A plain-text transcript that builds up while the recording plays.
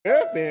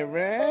Tripping,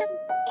 man.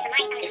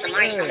 It's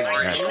Lamar.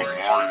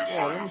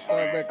 Yeah, let me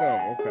start back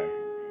up. Okay.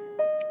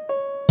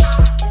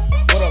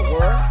 What up,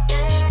 world?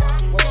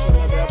 Welcome to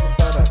another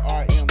episode of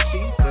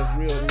RMT. That's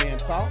Real Men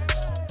Talk.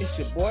 It's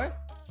your boy,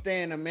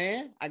 Stan the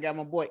Man. I got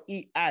my boy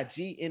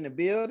EIG in the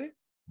building.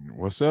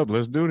 What's up?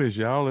 Let's do this,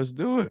 y'all. Let's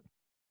do it.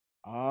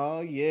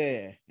 Oh,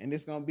 yeah. And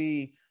it's going to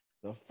be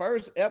the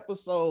first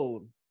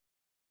episode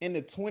in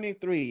the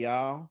 23,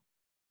 y'all.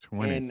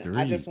 And I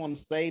 23. just want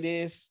to say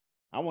this.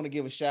 I want to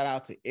give a shout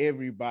out to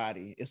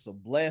everybody. It's a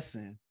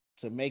blessing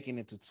to making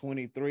it to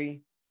 23.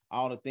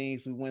 All the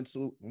things we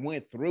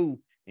went through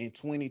in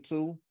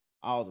 22,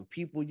 all the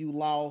people you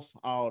lost,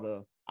 all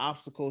the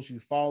obstacles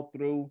you fought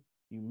through,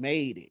 you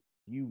made it.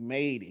 You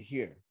made it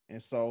here. And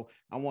so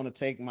I want to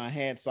take my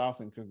hats off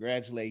and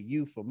congratulate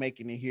you for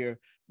making it here,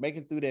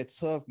 making through that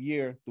tough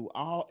year, through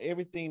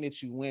everything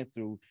that you went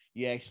through,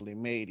 you actually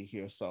made it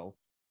here. So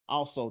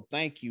also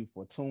thank you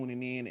for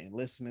tuning in and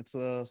listening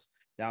to us.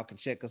 Y'all can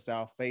check us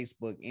out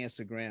Facebook,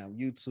 Instagram,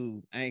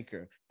 YouTube,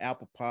 Anchor,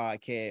 Apple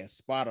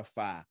Podcasts,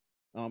 Spotify,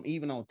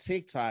 even on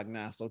TikTok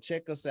now. So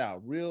check us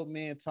out, Real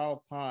Men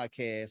Talk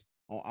Podcast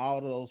on all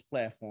of those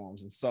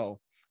platforms. And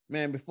so,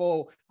 man,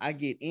 before I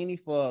get any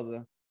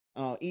further,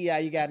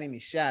 EI, you got any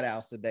shout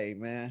outs today,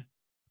 man?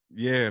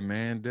 Yeah,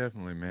 man,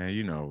 definitely,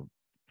 man.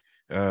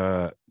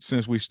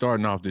 Since we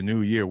starting off the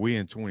new year, we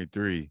in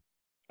 23.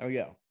 Oh,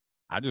 yeah.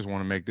 I just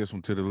want to make this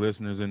one to the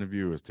listeners and the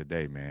viewers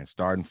today, man.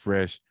 Starting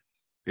fresh.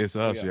 It's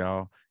Oh, us, yeah.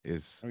 y'all.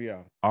 It's Oh,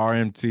 yeah.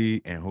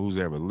 RMT and who's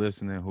ever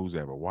listening, who's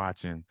ever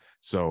watching.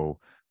 So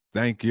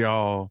thank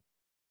y'all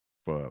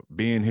for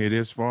being here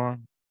this far.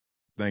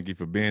 Thank you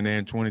for being there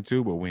in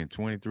 22, but we're in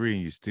 23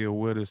 and you're still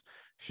with us.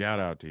 Shout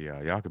out to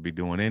y'all. Y'all could be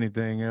doing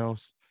anything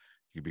else.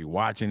 You could be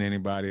watching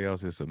anybody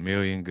else. It's a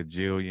million,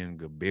 gajillion,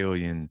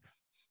 gabillion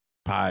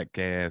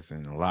podcasts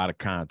and a lot of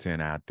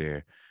content out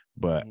there.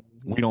 But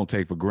we don't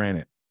take for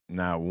granted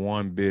not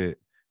one bit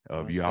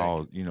of 1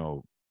 y'all,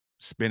 second.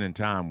 spending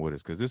time with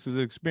us because this is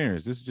an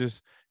experience. This is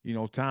just,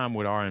 time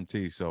with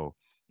RMT. So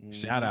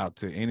shout out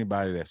to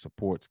anybody that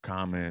supports,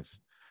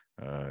 comments,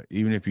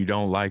 even if you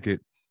don't like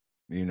it.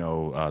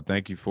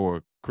 Thank you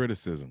for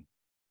criticism.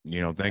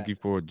 Thank you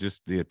for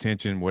just the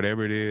attention,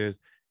 whatever it is.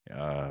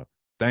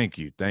 Thank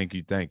you.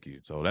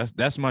 So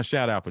that's my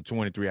shout out for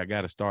 23. I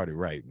got to start it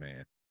right,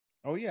 man.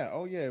 Oh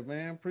yeah,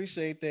 man.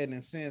 Appreciate that.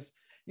 And since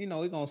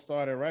we're gonna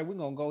start it right, we're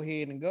gonna go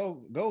ahead and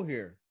go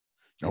here.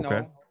 You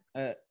Okay.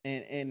 know,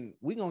 and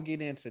we're gonna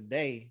get in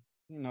today.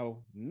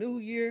 New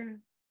year,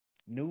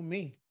 new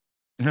me.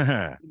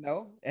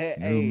 New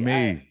Hey,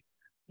 me.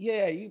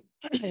 yeah,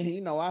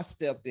 I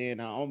stepped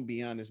in. I'm gonna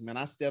be honest, man.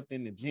 I stepped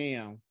in the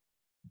gym.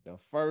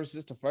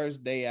 It's the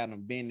first day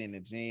I've been in the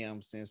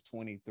gym since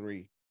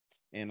 23,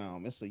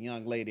 and it's a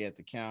young lady at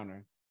the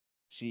counter.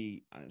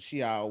 She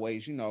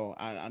always,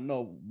 I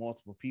know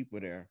multiple people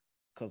there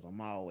because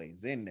I'm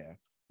always in there.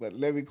 But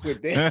let me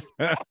quit that.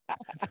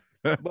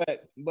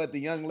 but the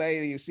young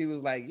lady, she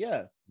was like,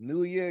 "Yeah,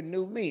 new year,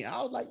 new me."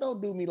 I was like,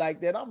 "Don't do me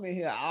like that. I'm in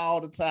here all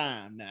the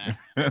time now."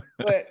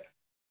 But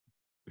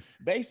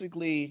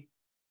basically,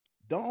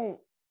 don't.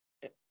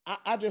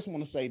 I just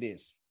want to say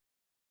this: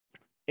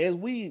 as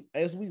we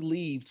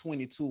leave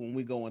 22 and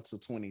we go into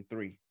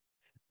 23,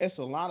 it's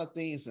a lot of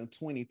things in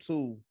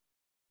 22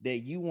 that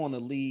you want to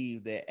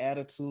leave that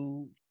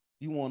attitude,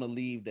 you want to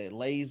leave that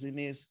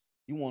laziness,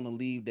 you want to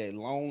leave that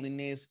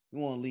loneliness, you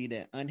want to leave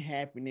that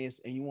unhappiness,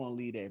 and you want to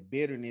leave that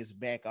bitterness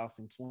back off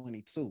in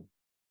 22.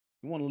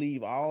 You want to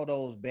leave all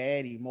those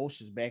bad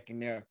emotions back in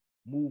there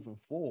moving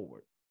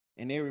forward.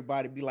 And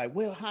everybody be like,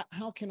 well,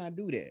 how can I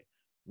do that?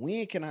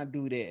 When can I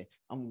do that?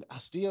 I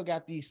still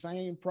got these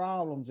same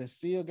problems and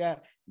still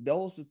got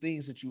those the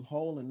things that you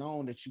holding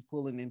on that you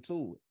pulling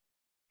into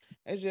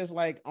it. It's just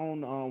like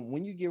on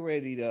when you get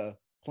ready to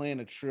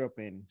plan a trip,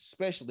 and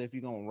especially if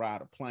you're gonna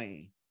ride a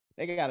plane,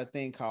 they got a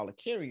thing called a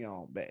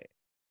carry-on bag.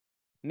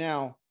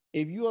 Now,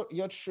 if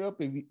your trip,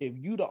 if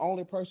you the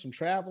only person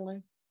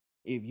traveling,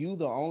 if you're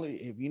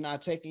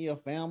not taking your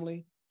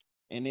family,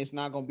 and it's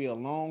not gonna be a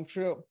long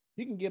trip,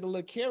 you can get a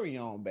little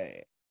carry-on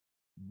bag.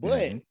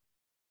 But Mm-hmm.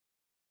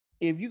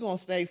 if you're gonna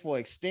stay for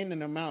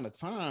extended amount of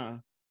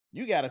time,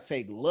 you got to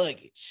take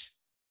luggage.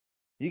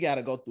 You got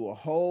to go through a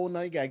whole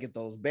nother. You got to get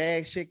those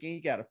bags checked in.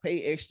 You got to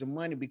pay extra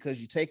money because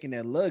you're taking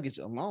that luggage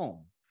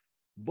along.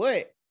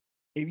 But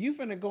if you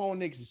finna go on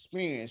this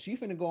experience, you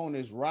finna go on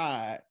this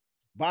ride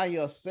by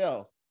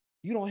yourself,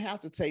 you don't have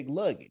to take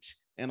luggage.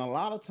 And a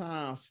lot of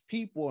times,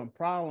 people and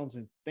problems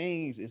and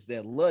things is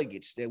that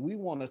luggage that we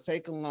want to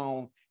take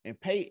along and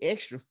pay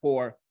extra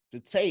for to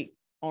take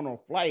on a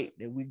flight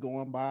that we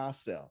going by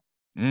ourselves.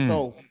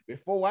 So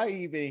before I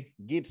even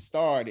get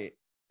started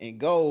and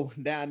go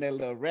down that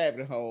little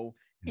rabbit hole,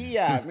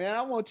 yeah, man,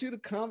 I want you to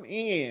come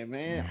in,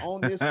 man,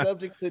 on this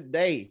subject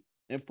today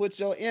and put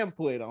your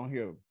input on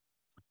here.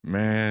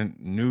 Man,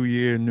 new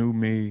year, new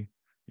me.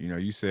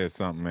 You said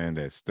something, man,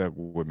 that stuck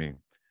with me.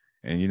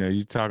 And,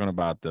 you're talking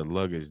about the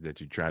luggage that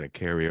you try to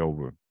carry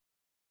over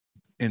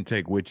and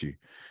take with you.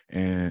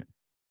 And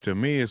to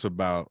me, it's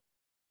about,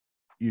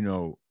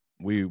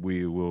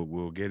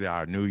 we'll get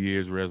our New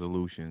Year's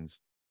resolutions.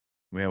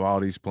 We have all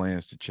these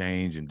plans to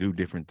change and do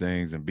different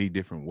things and be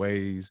different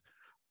ways.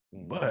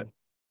 But,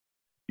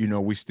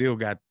 we still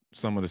got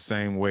some of the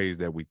same ways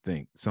that we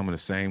think, some of the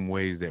same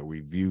ways that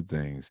we view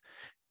things.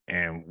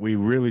 And we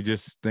really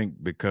just think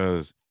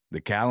because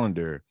the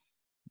calendar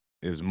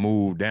is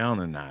moved down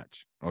a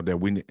notch, or that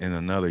we in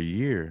another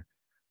year,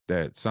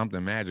 that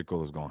something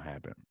magical is going to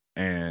happen.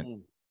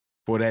 And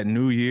for that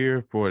new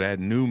year, for that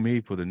new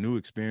me, for the new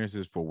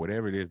experiences, for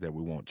whatever it is that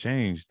we want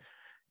changed,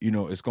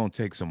 it's going to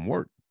take some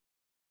work.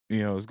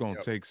 It's going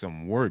to take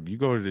some work. You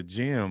go to the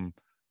gym,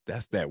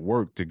 that's that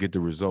work to get the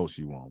results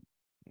you want.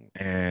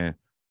 And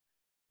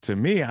to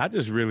me, I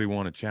just really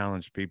want to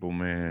challenge people,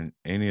 man,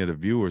 any of the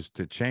viewers,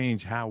 to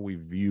change how we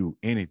view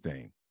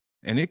anything.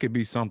 And it could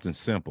be something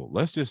simple.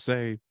 Let's just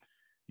say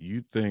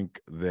you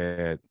think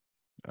that,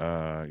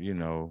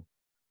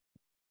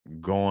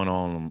 going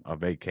on a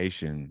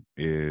vacation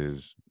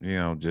is,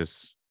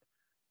 just,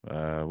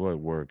 what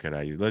word could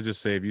I use? Let's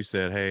just say if you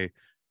said, hey,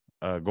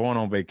 going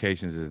on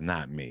vacations is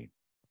not me,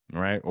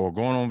 right? Or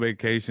going on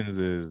vacations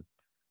is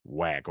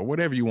whack, or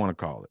whatever you want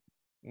to call it.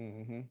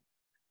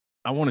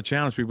 I want to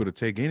challenge people to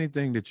take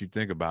anything that you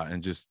think about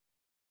and just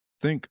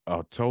think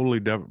a totally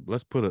different.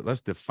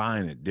 Let's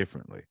define it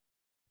differently.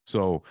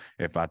 So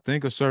if I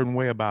think a certain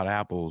way about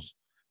apples,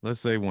 let's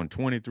say when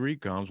 23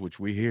 comes, which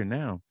we hear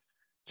now,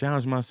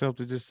 challenge myself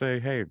to just say,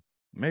 hey,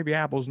 maybe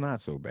apple's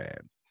not so bad.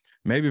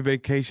 Maybe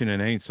vacation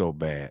it ain't so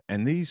bad.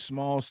 And these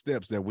small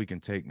steps that we can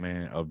take,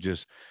 man, of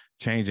just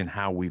changing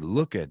how we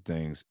look at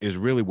things is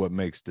really what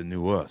makes the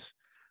new us.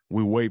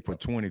 We wait for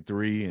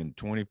 23 and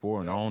 24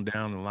 and on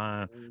down the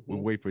line. We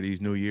wait for these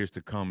new years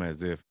to come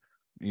as if,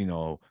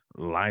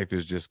 life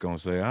is just going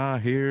to say,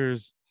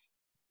 here's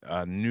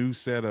a new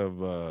set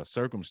of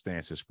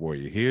circumstances for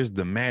you. Here's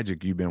the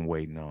magic you've been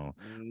waiting on.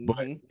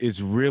 But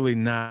it's really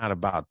not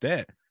about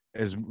that.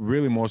 It's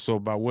really more so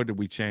about what did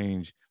we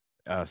change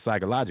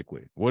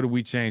psychologically? What do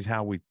we change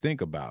how we think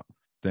about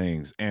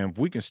things? And if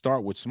we can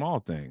start with small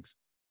things,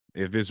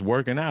 if it's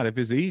working out, if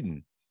it's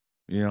eating,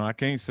 I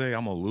can't say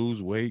I'm going to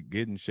lose weight,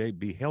 get in shape,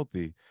 be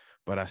healthy,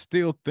 but I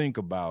still think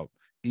about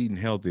eating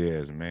healthy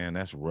as, man,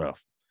 that's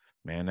rough.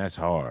 Man, that's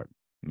hard.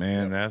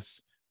 Man,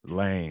 that's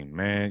lame.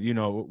 Man,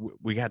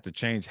 we got to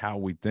change how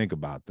we think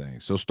about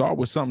things. So start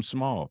with something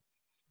small.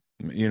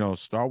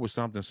 Start with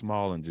something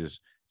small and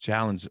just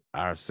challenge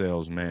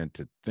ourselves, man,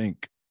 to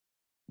think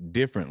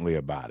differently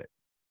about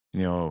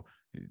it.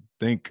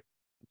 Think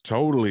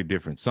totally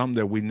different, something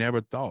that we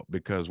never thought.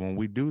 Because when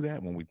we do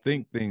that, when we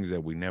think things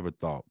that we never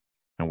thought,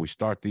 and we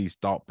start these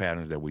thought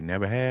patterns that we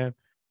never have,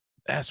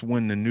 that's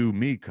when the new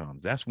me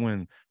comes. That's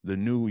when the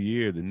new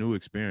year, the new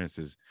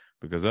experiences,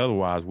 because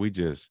otherwise we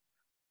just,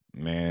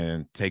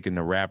 man, taking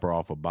the wrapper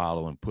off a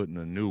bottle and putting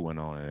a new one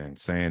on it and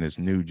saying it's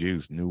new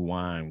juice, new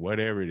wine,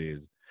 whatever it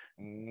is.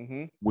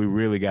 We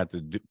really got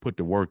to put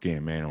the work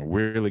in, man, and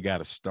really got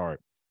to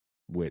start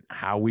with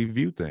how we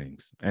view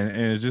things. And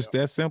it's just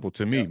that simple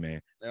to me,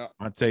 man.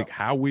 I take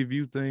how we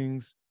view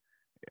things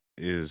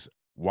is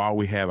why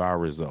we have our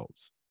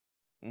results.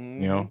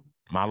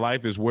 My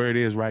life is where it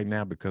is right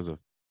now because of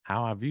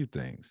how I view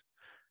things.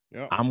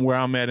 I'm where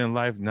I'm at in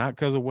life, not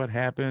because of what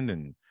happened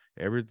and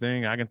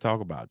everything. I can talk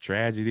about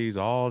tragedies,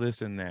 all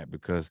this and that,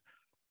 because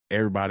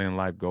everybody in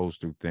life goes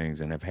through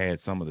things and have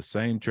had some of the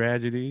same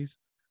tragedies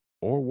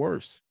or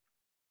worse,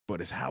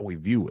 but it's how we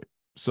view it.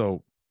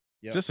 So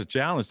just a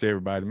challenge to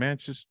everybody, man,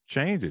 just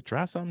change it.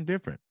 Try something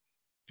different.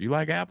 If you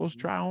like apples,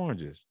 try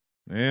oranges.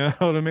 You know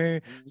what I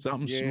mean?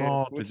 Something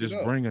small to just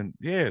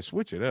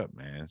switch it up,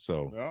 man.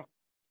 So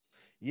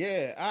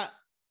I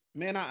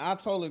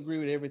totally agree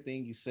with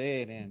everything you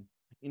said. And,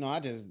 I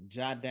just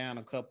jot down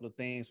a couple of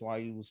things while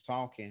you was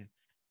talking.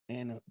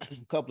 And a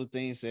couple of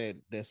things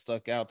that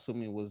stuck out to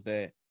me was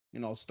that,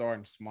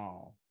 starting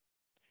small.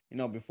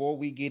 Before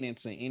we get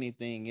into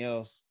anything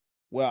else,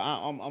 well,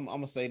 I'm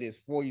gonna say this: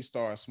 before you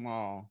start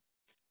small,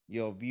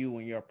 your view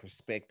and your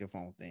perspective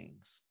on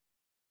things.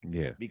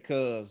 Yeah.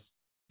 Because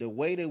the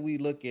way that we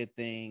look at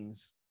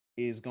things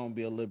is gonna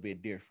be a little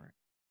bit different.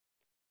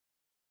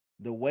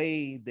 The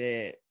way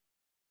that,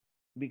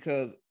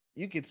 because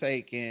you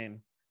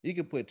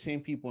could put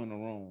 10 people in the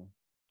room,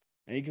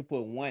 and you can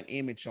put one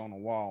image on the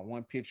wall,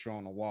 one picture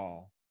on the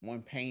wall,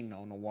 one painting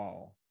on the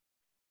wall.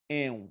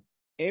 And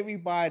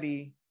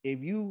everybody,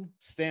 if you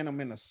stand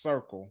them in a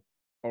circle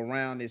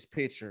around this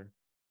picture,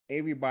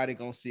 everybody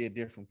gonna see a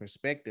different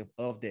perspective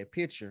of that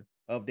picture,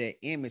 of that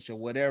image, or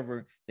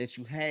whatever that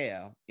you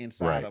have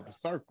inside of the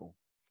circle,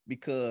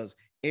 because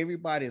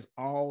everybody's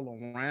all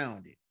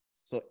around it.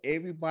 So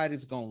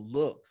everybody's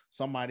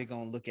somebody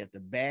gonna look at the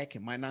back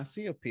and might not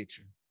see a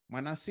picture,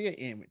 might not see an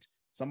image.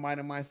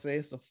 Somebody might say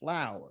it's a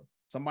flower.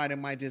 Somebody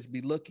might just be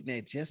looking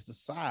at just the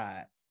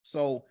side.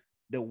 So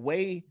the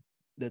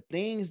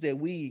things that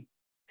we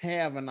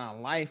have in our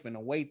life and the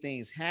way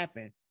things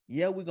happen,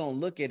 we're going to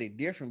look at it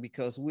different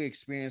because we're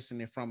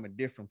experiencing it from a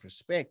different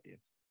perspective.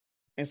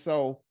 And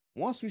so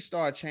once we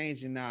start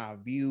changing our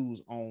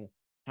views on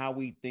how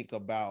we think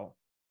about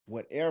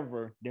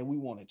whatever that we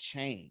want to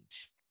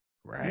change,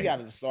 You Right. got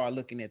to start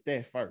looking at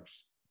that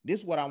first.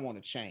 This is what I want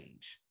to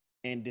change,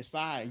 and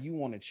decide you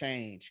want to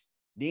change.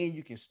 Then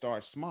you can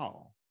start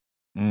small.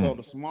 So Mm.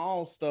 the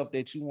small stuff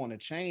that you want to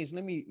change,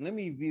 let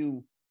me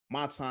view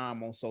my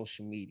time on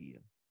social media.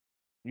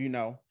 You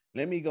know,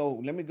 let me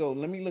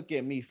look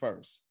at me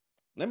first.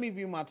 Let me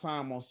view my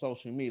time on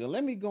social media.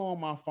 Let me go on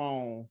my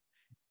phone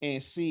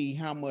and see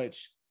how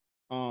much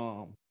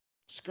um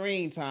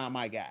screen time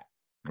I got.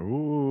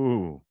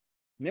 Ooh.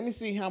 Let me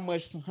see how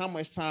much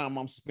time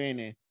I'm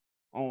spending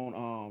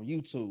on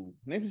YouTube.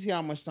 Let me see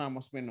how much time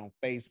I'm spending on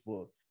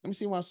Facebook. Let me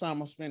see how much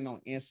time I'm spending on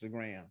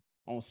Instagram,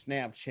 on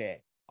Snapchat,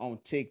 on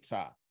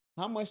TikTok.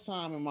 How much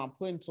time am I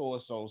putting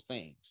towards those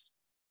things?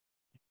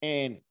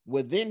 And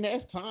within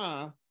that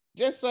time,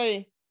 just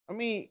say, I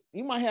mean,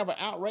 you might have an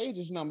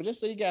outrageous number. Just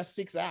say you got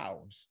 6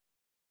 hours.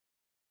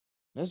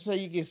 Let's say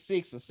you get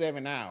 6 or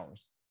 7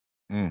 hours.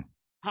 Mm.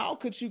 How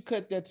could you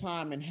cut that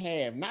time in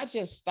half? Not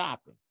just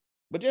stopping,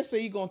 but just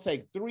say you're going to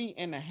take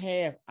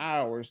 3.5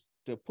 hours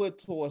to put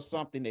towards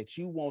something that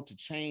you want to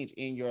change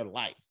in your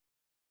life.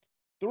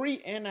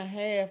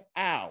 3.5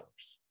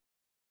 hours.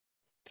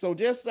 So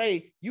just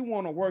say you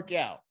want to work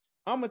out.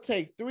 I'm going to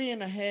take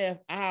 3.5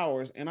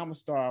 hours and I'm going to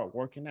start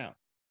working out.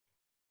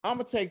 I'm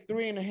going to take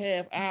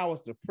 3.5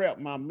 hours to prep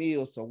my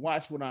meals, to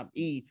watch what I'm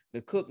eating,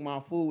 to cook my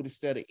food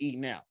instead of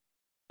eating out.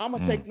 I'm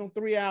going to take them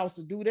 3 hours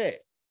to do that.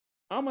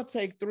 I'm going to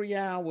take 3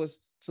 hours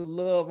to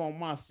love on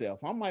myself.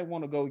 I might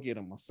want to go get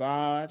a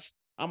massage.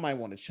 I might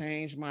want to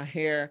change my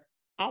hair.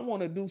 I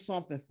want to do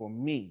something for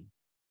me.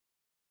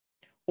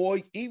 Or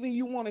even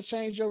you want to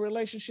change your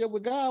relationship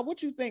with God.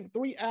 What you think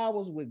 3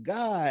 hours with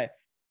God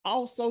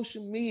on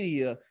social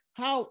media?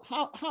 How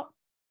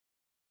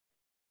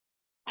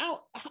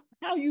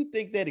you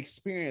think that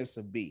experience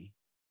would be?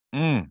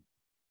 Mm.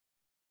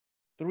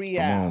 Three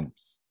Come on.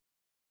 hours.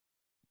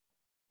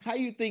 How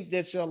you think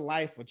that your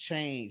life will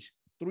change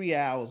 3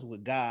 hours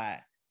with God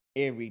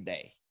every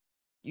day?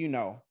 You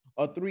know,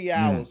 or 3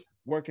 hours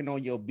working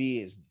on your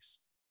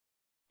business,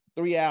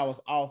 3 hours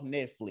off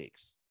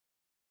Netflix,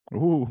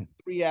 Ooh.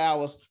 3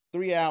 hours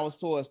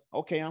towards,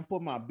 okay, I'm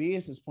putting my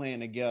business plan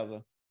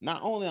together.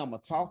 Not only I'm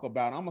gonna talk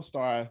about, I'm gonna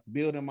start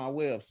building my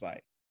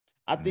website.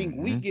 I think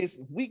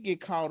Mm-hmm. we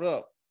get caught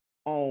up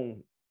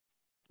on,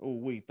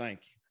 oh, thank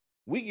you.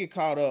 We get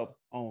caught up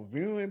on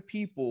viewing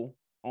people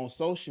on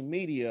social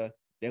media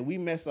that we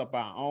mess up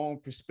our own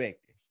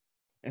perspective.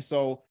 And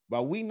so by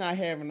we not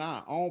having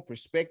our own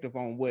perspective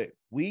on what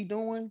we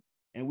doing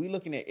and we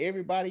looking at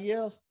everybody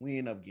else, we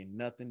end up getting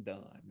nothing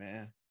done,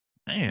 man.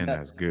 Man,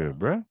 that's Nothing good, done.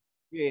 bro.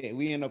 Yeah,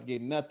 we end up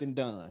getting nothing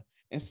done.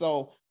 And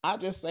so I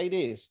just say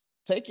this: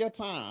 take your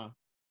time,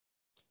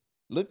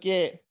 look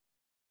at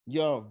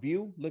your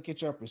view, look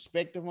at your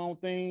perspective on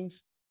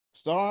things,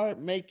 start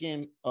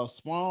making a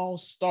small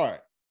start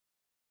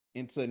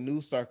into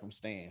new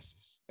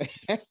circumstances.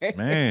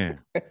 Man.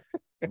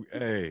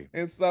 Hey.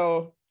 And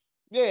so,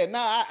 yeah, no,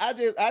 I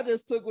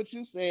just took what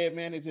you said,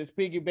 man, and just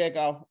piggyback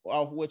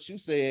off what you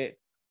said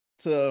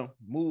to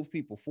move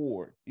people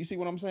forward. You see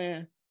what I'm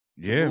saying?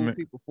 To Yeah, move man.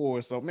 people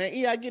forward. So, man,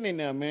 yeah, I get in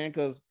there, man,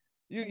 because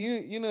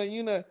you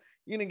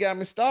done got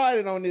me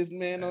started on this,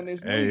 man, on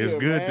this new Hey, it's year,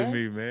 good to man.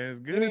 me, man. It's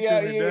You done good to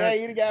got, me, yeah, Doc.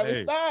 you done got me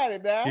Hey,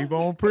 started now. keep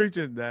on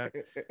preaching, Doc.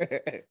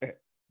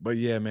 But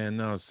yeah, man,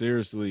 no,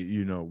 seriously,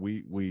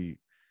 we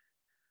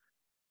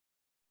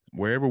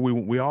wherever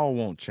we all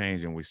want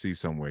change and we see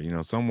somewhere,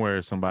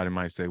 somewhere somebody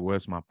might say, well,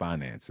 it's my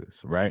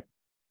finances, right?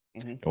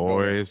 Go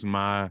Or there. it's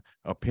my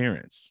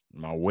appearance,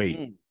 my weight,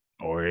 Mm,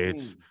 or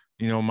it's,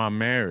 mm, my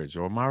marriage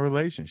or my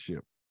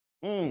relationship,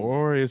 mm.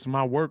 or it's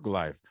my work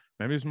life.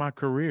 Maybe it's my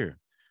career.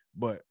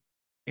 But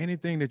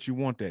anything that you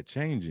want that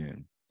change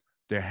in,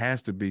 there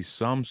has to be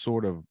some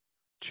sort of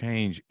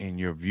change in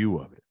your view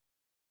of it.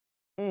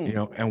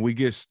 And we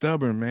get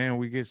stubborn, man.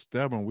 We get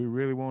stubborn. We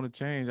really want to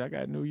change. I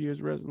got New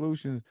Year's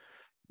resolutions,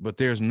 but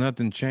there's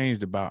nothing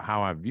changed about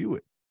how I view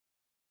it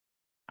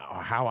or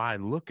how I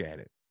look at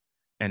it.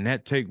 And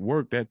that take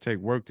work. That take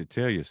work to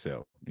tell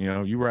yourself.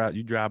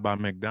 You drive by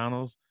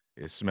McDonald's,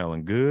 it's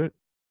smelling good.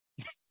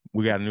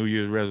 We got a New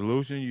Year's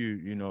resolution. You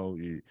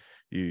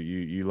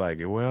like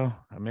it. Well,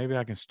 maybe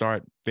I can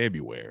start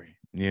February.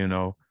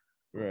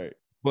 Right.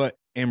 But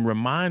in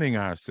reminding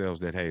ourselves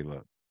that, hey,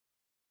 look,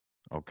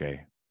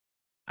 okay,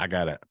 I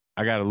gotta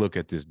look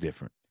at this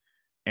different.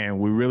 And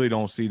we really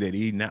don't see that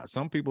eating out.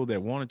 Some people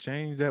that want to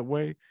change that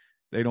way,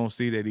 they don't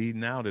see that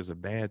eating out is a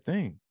bad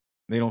thing.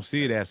 They don't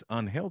see it as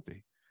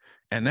unhealthy.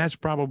 And that's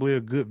probably a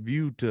good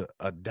view to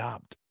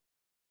adopt,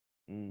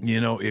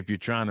 if you're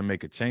trying to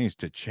make a change.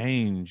 To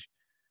change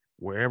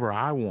wherever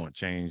I want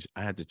change,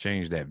 I had to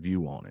change that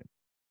view on it.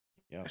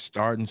 Yeah.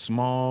 Starting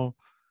small,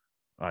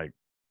 like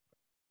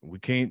we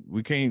can't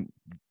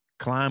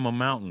climb a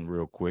mountain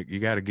real quick. You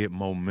got to get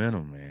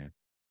momentum, man.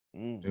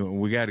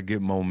 We got to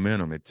get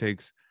momentum. It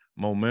takes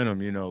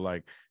momentum,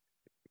 like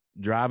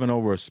driving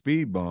over a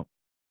speed bump.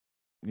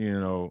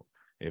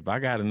 If I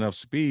got enough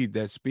speed,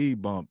 that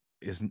speed bump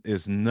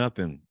is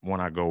nothing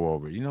when I go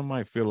over.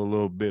 Might feel a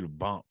little bit of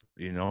bump,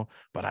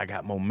 but I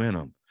got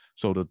momentum.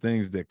 So the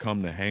things that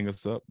come to hang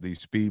us up, these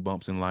speed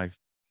bumps in life,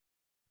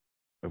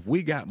 If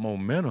we got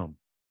momentum,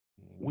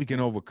 we can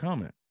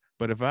overcome it.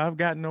 But if I've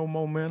got no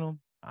momentum,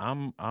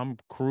 I'm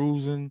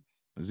cruising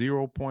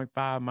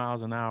 0.5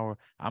 miles an hour.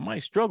 I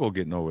might struggle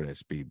getting over that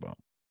speed bump.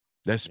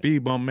 That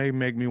speed bump may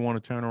make me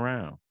want to turn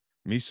around.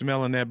 Me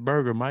smelling that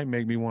burger might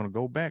make me want to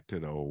go back to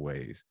the old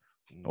ways.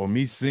 Or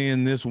me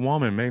seeing this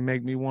woman may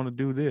make me want to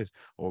do this.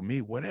 Or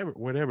me,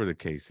 whatever the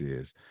case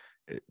is.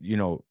 You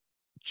know,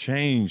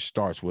 change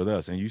starts with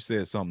us. And you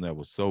said something that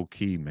was so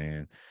key,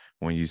 man,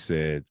 when you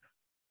said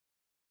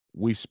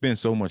we spend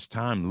so much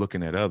time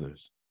looking at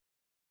others.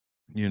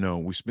 You know,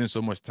 we spend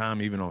so much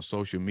time even on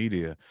social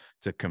media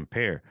to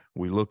compare.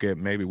 We look at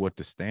maybe what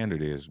the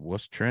standard is,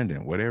 what's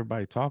trending, what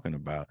everybody talking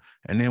about,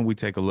 and then we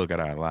take a look at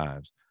our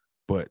lives.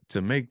 But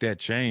to make that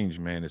change,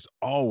 man, it's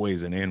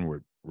always an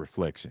inward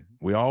reflection.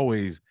 We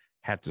always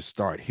have to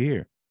start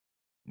here.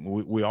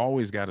 We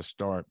always got to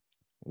start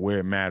where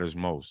it matters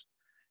most.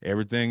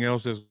 Everything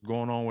else that's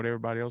going on with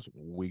everybody else,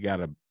 we got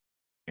to,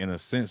 in a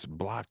sense,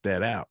 block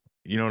that out.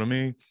 You know what I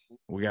mean?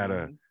 We got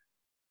to,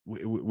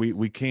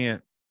 we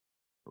can't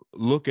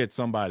look at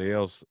somebody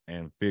else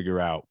and figure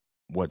out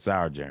what's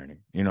our journey.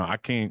 You know, I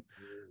can't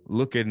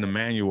look at the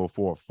manual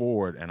for a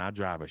Ford and I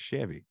drive a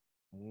Chevy.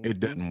 It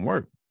doesn't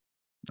work.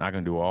 I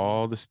can do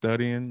all the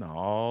studying,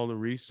 all the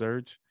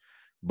research,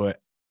 but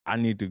I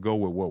need to go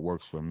with what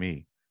works for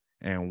me.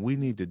 And we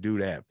need to do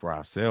that for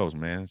ourselves,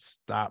 man.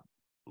 Stop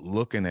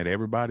looking at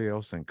everybody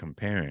else and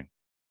comparing.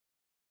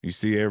 You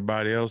see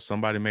everybody else,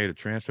 somebody made a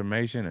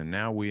transformation and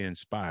now we're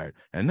inspired.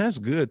 And that's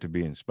good to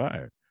be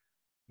inspired.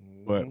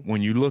 But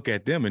when you look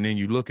at them and then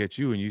you look at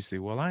you and you say,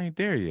 well, I ain't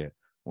there yet.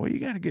 Well, you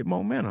got to get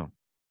momentum.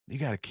 You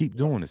got to keep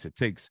doing this. It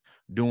takes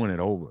doing it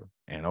over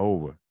and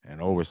over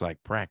and over. It's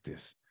like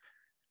practice.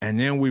 And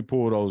then we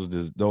pull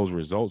those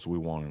results we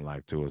want in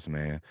life to us,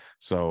 man.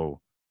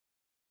 So,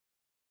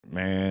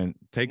 man,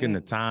 taking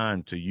the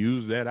time to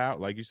use that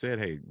out, like you said,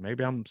 hey,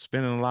 maybe I'm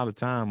spending a lot of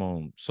time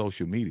on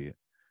social media.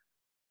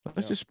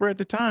 Let's just spread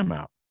the time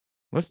out.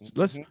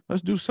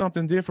 Let's do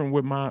something different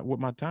with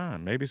my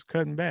time. Maybe it's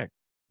cutting back.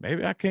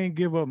 Maybe I can't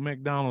give up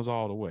McDonald's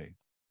all the way,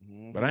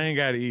 but I ain't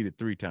got to eat it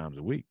 3 times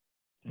a week.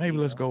 Maybe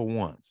let's go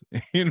once.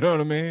 You know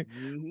what I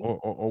mean?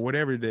 Or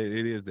whatever it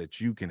is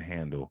that you can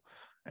handle.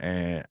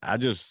 And I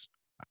just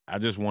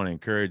want to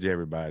encourage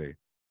everybody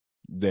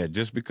that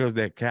just because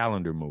that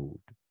calendar moved,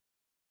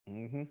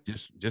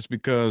 just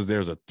because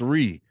there's a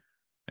 3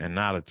 and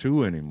not a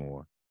 2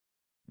 anymore,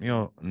 you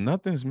know,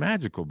 nothing's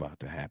magical about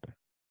to happen.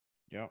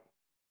 Yep.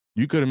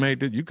 You could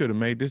have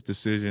made this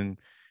decision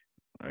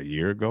a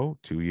year ago,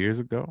 2 years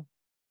ago,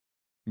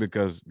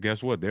 because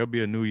guess what? There'll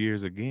be a New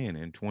Year's again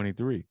in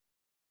 23.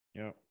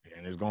 Yep.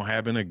 And it's going to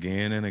happen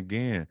again and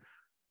again.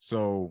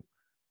 So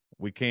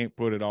we can't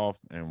put it off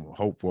and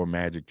hope for a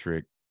magic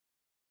trick.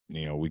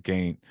 You know, we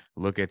can't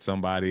look at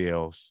somebody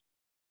else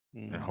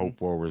and hope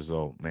for a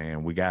result,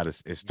 man. We got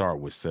to start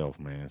with self,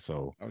 man.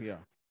 So. Oh, yeah.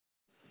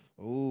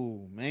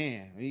 Oh,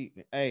 man.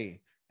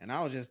 Hey, and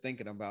I was just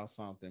thinking about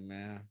something,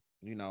 man.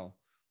 You know,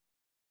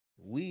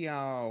 we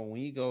all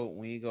when you go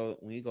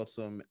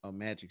to a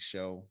magic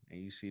show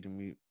and you see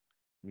the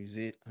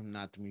music, I'm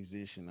not the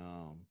musician,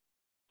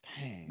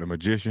 The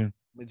magician.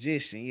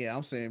 Yeah,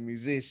 I'm saying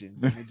musician.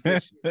 The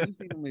magician. You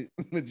see the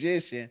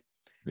magician,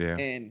 yeah,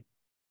 and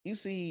you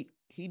see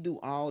he do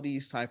all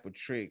these type of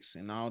tricks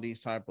and all these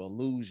type of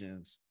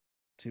illusions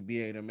to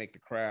be able to make the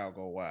crowd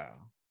go wild.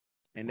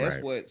 And that's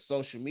what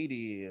social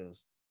media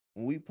is.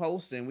 When we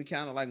post and we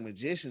kind of like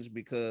magicians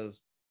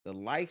because the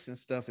likes and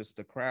stuff is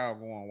the crowd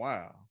going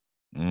wild.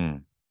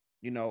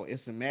 You know,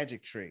 it's a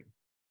magic trick.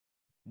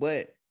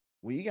 But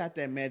when you got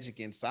that magic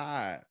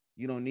inside,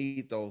 you don't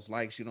need those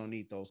likes, you don't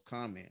need those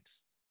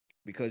comments,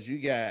 because you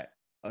got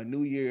a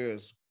New Year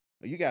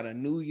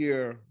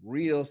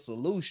real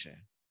solution.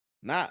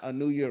 Not a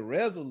New Year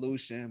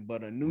resolution,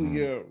 but a New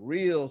Year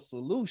real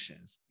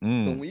solutions.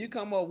 So when you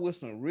come up with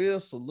some real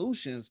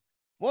solutions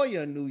for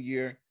your New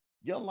Year,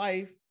 your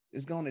life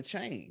is going to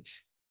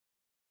change.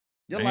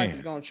 Your life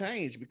is going to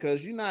change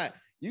because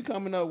you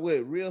coming up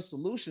with real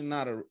solution,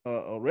 not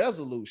a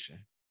resolution.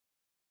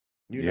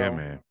 You know,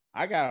 man.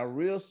 I got a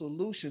real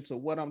solution to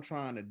what I'm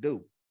trying to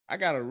do. I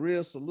got a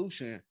real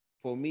solution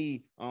for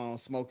me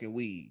smoking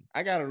weed.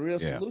 I got a real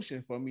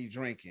solution for me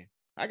drinking.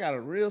 I got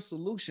a real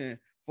solution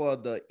for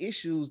the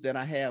issues that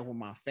I have with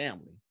my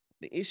family,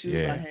 the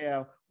issues I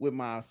have with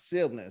my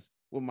siblings,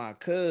 with my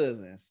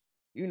cousins.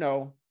 You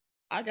know,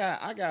 I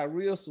got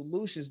real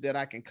solutions that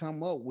I can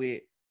come up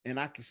with, and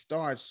I can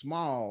start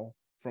small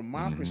from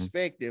my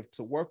perspective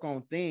to work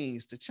on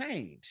things to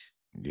change.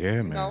 Yeah,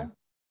 you man. Know?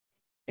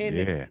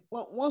 And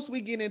once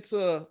we get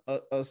into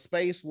a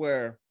space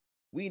where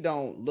we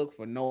don't look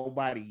for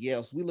nobody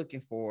else, we're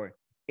looking for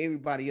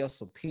everybody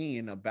else's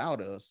opinion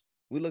about us.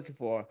 We're looking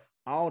for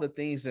all the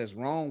things that's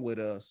wrong with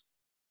us.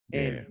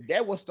 And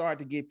that will start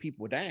to get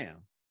people down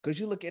because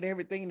you look at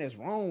everything that's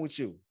wrong with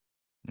you.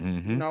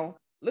 You know,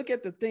 look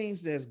at the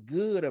things that's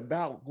good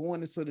about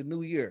going into the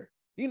new year.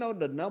 You know,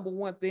 the number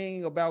one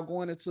thing about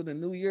going into the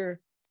new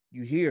year,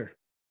 you hear.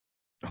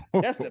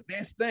 That's the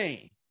best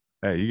thing.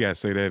 Hey, you got to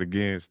say that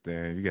again,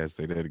 Stan. You got to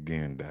say that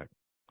again, Doc.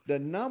 The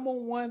number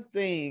one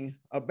thing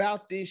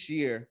about this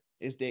year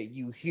is that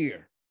you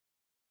here.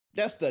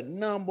 That's the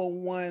number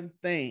one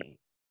thing.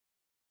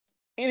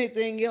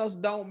 Anything else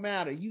don't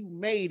matter. You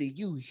made it.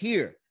 You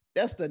here.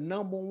 That's the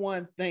number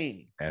one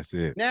thing. That's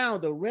it. Now,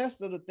 the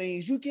rest of the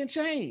things you can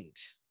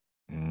change.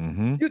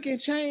 Mm-hmm. You can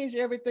change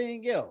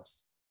everything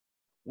else.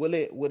 Will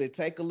it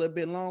take a little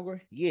bit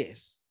longer?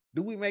 Yes.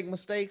 Do we make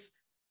mistakes?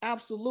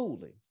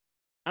 Absolutely.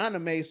 I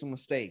done made some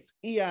mistakes.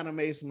 Done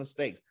made some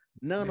mistakes.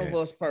 None of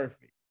us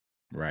perfect.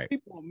 Right.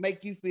 People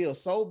make you feel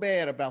so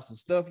bad about some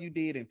stuff you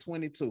did in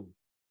 22.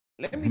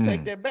 Let me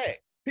take that back.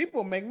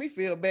 People make me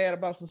feel bad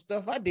about some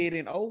stuff I did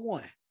in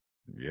 01.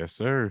 Yes,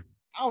 sir.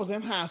 I was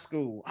in high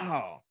school.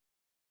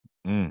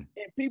 And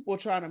people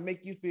trying to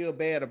make you feel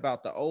bad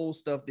about the old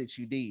stuff that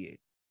you did.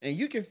 And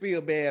you can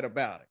feel bad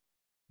about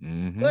it.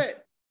 Mm-hmm.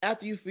 But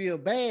after you feel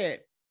bad,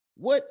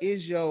 what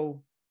is your,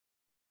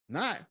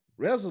 not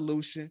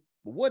resolution,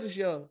 but what is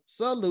your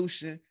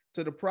solution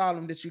to the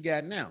problem that you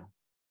got now?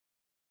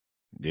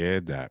 Yeah,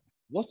 Doc.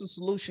 What's the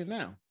solution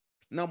now?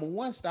 Number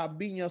one, stop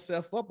beating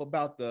yourself up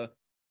about the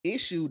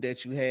issue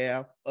that you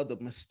have or the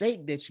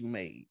mistake that you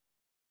made.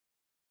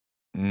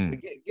 But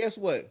guess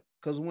what?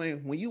 Because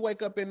when you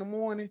wake up in the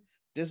morning,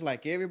 just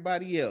like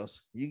everybody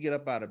else, you get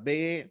up out of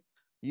bed,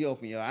 you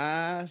open your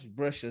eyes, you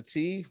brush your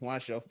teeth,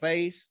 wash your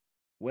face,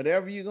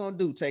 whatever you're going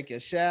to do, take a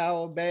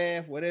shower,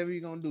 bath, whatever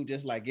you're going to do,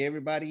 just like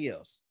everybody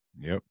else.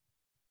 Yep.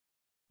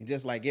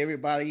 Just like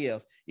everybody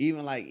else,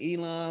 even like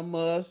Elon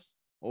Musk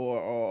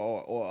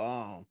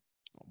or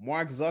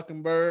Mark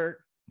Zuckerberg,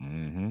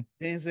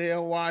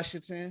 Denzel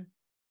Washington.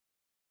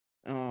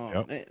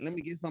 Let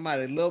me get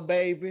somebody, little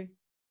baby.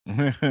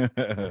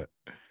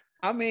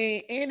 I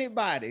mean,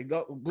 anybody,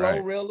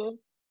 Glorilla, right.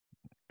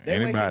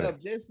 They're waking up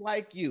just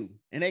like you,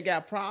 and they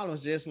got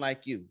problems just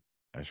like you.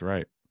 That's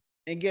right.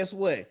 And guess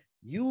what?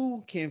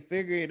 You can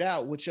figure it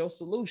out with your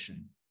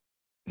solution.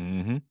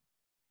 And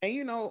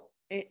you know,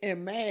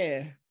 in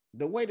math,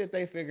 the way that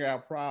they figure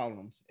out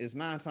problems is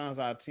 9 times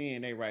out of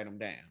 10, they write them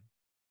down.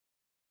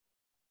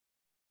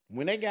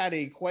 When they got an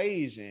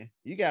equation,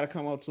 you got to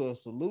come up to a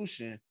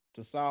solution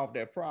to solve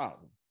that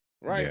problem,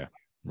 right? Yeah,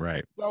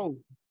 right. So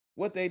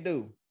what they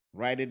do,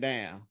 write it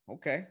down.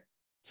 Okay.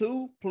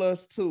 2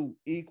 plus 2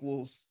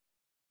 equals.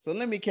 So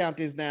let me count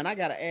this down. I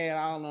got to add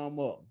all of them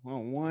up.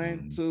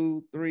 1,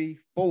 2, 3,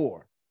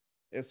 4.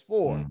 It's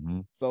 4.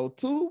 So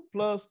 2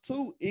 plus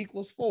 2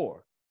 equals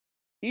 4.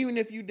 Even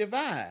if you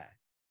divide,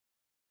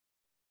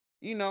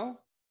 you know.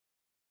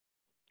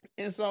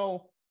 And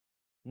so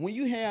when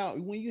you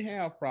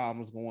have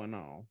problems going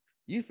on,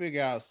 you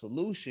figure out a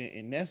solution,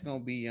 and that's going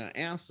to be your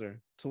answer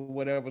to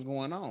whatever's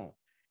going on.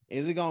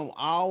 Is it going to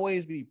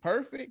always be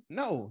perfect?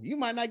 No, you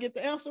might not get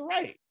the answer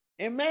right.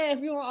 In math,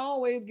 you don't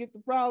always get the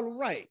problem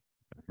right.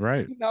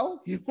 Right. You know,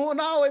 you won't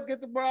always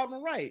get the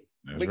problem right.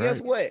 That's but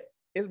guess what?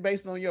 It's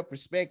based on your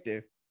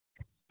perspective.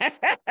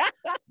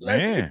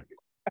 Man,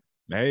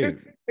 hey,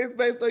 it's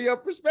based on your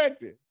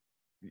perspective.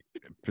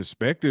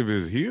 Perspective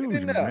is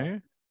huge,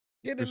 man.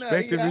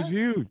 Perspective is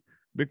huge.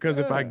 Because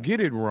if I get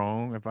it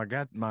wrong, if I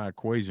got my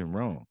equation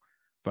wrong,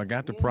 if I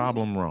got the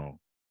problem wrong,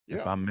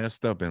 if I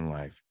messed up in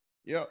life,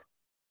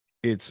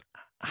 it's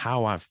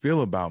how I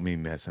feel about me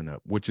messing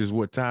up, which is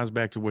what ties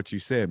back to what you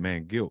said,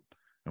 man, guilt.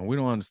 And we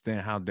don't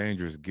understand how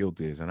dangerous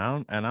guilt is. And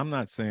I'm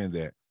not saying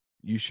that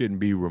you shouldn't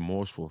be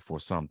remorseful for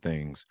some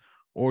things,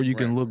 or you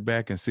can look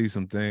back and see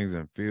some things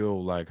and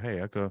feel like,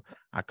 hey, I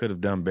could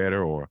have done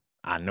better, or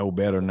I know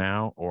better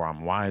now, or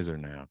I'm wiser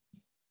now.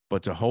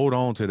 But to hold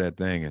on to that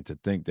thing and to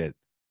think that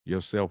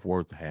your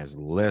self-worth has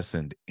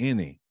lessened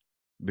any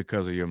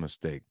because of your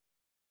mistake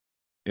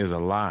is a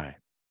lie.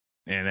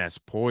 And that's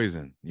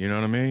poison. You know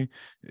what I mean?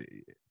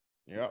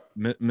 Yep.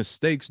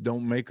 Mistakes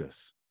don't make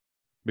us,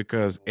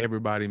 because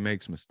everybody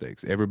makes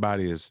mistakes.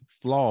 Everybody is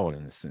flawed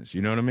in a sense.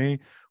 You know what I mean?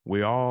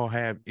 We all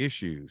have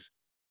issues.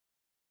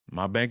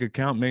 My bank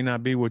account may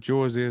not be what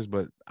yours is,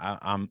 but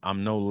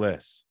I'm no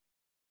less.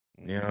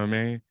 You know what I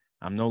mean?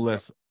 I'm no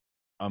less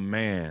a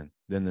man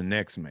than the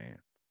next man.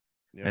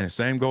 Yep. And the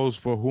same goes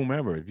for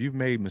whomever. If you've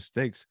made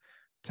mistakes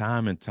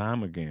time and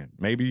time again,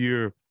 maybe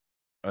you're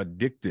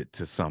addicted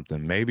to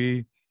something.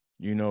 Maybe,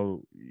 you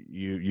know,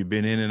 you've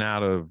been in and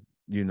out of,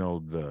 you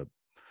know,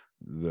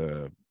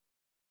 the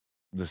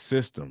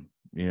system.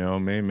 You know what I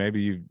mean?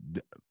 Maybe you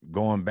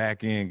going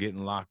back in,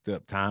 getting locked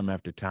up time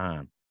after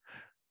time.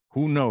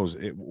 Who knows?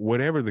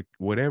 Whatever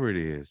it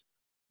is,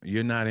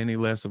 you're not any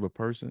less of a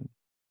person.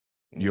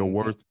 Your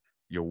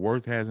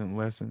worth hasn't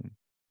lessened.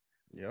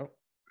 Yep.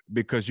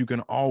 Because you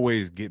can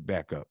always get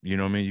back up. You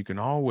know what I mean? You can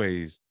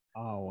always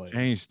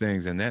change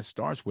things. And that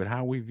starts with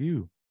how we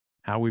view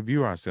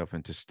ourselves,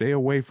 and to stay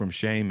away from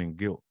shame and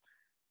guilt.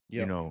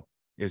 You know,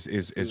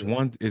 it's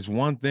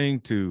one thing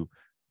to,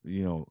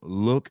 you know,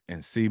 look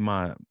and see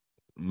my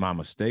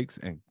mistakes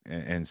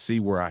and see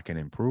where I can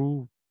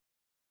improve,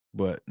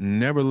 but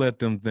never let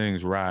them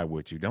things ride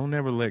with you. Don't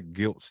never let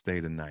guilt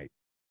stay the night.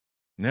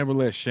 Never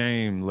let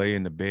shame lay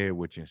in the bed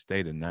with you and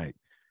stay the night.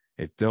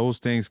 If those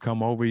things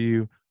come over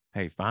you,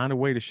 hey, find a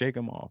way to shake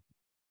them off.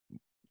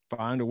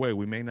 find a way.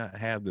 We may not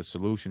have the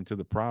solution to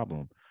the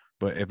problem,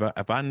 but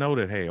if I know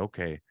that, hey,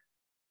 okay,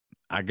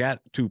 I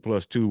got 2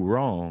 + 2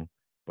 wrong,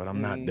 but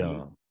I'm not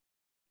dumb.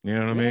 You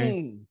know what I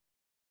mean?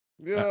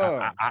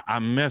 Yeah. I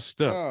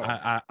messed up.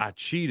 Yeah. I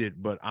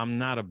cheated, but I'm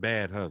not a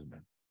bad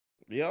husband.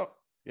 Yep.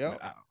 Yep.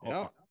 I,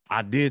 Yep.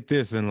 I did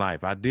this in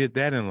life. I did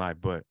that in life,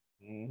 but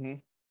Mm-hmm.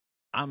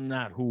 I'm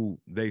not who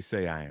they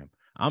say I am.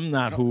 I'm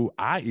not Yep. who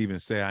I even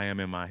say I am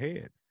in my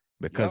head,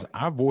 because Yep.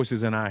 our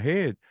voices in our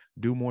head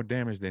do more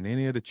damage than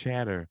any of the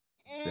chatter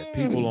that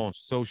people Mm. on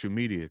social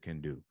media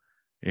can do.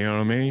 You know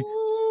what I mean?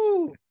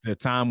 Ooh. The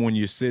time when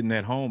you're sitting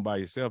at home by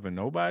yourself and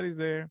nobody's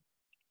there,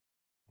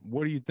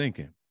 what are you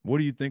thinking? What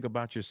do you think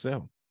about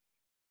yourself?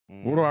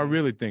 What do I Mm-hmm.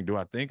 really think? Do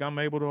I think I'm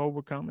able to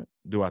overcome it?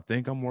 Do I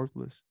think I'm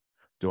worthless?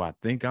 Do I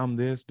think I'm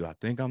this? Do I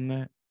think I'm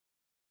that?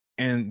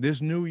 And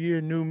this new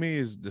year, new me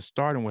is the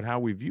starting with how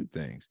we view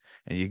things.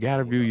 And you got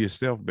to view Yeah.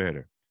 yourself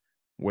better.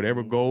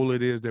 Whatever Mm-hmm. goal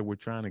it is that we're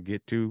trying to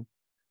get to,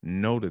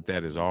 know that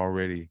that is Mm-hmm.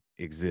 already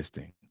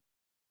existing.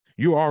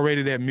 You're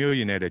already that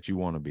millionaire that you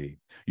want to be.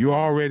 You're Yeah.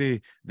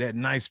 already that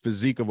nice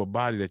physique of a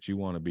body that you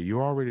want to be.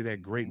 You're already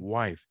that great Mm-hmm.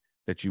 wife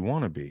that you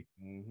want to be.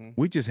 Mm-hmm.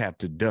 We just have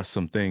to dust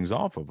some things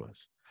off of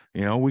us.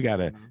 You know, we got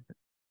to Mm-hmm.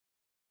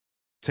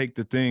 take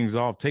the things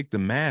off, take the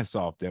mask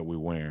off that we're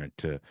wearing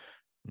to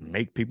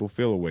make people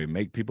feel away,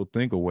 make people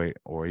think away,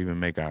 or even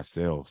make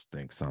ourselves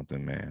think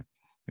something, man.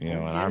 You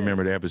know, Oh and I yeah.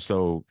 remember the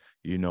episode,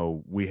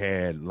 we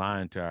had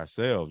lying to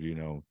ourselves,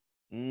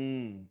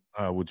 Mm.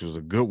 which was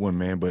a good one,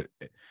 man. But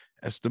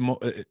that's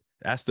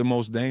the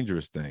most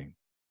dangerous thing.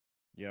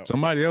 Yep.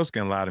 Somebody else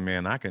can lie to me,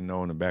 and I can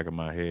know in the back of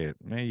my head,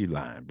 man, you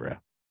lying, bro.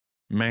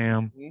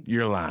 Ma'am, Mm-hmm.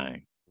 you're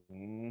lying.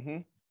 Mm-hmm.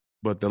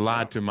 But the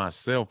lie Yep. to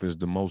myself is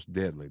the most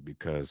deadly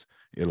because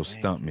it'll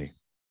stump me.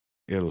 Dangerous.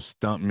 It'll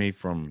stump me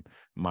from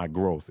my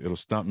growth. It'll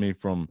stump me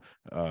from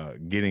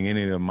getting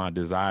any of my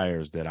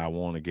desires that I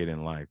want to get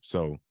in life.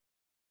 So,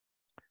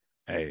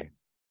 hey,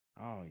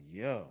 Oh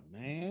yeah,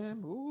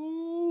 man.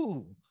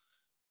 Ooh,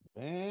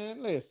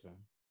 man. Listen,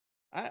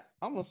 I'm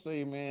gonna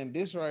say, man,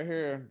 this right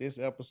here, this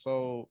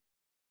episode,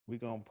 we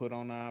gonna put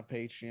on our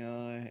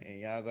Patreon, and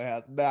y'all gonna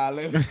have to dial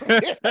in.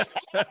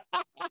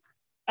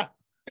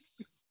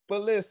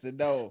 But listen,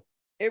 though,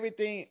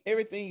 everything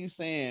you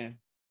saying,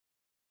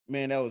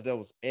 man, that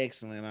was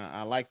excellent.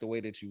 I like the way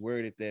that you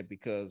worded that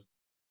because,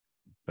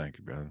 thank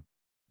you, brother.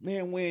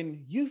 man,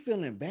 when you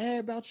feeling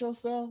bad about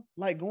yourself,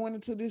 like going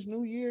into this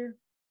new year,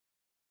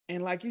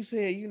 and like you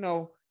said,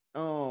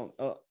 my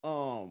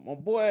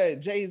boy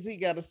Jay-Z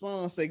got a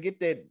song say, "Get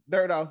that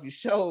dirt off your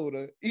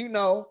shoulder,"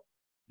 Yeah.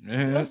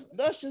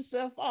 dust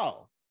yourself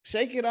off,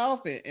 shake it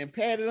off, and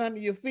pat it under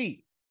your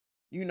feet,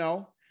 you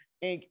know,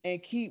 and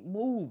keep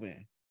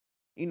moving.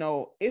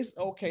 It's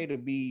okay to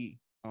be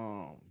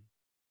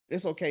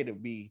it's okay to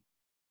be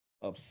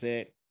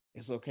upset.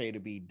 It's okay to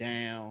be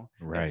down at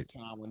the Right.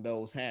 time when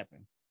those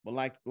happen.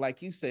 But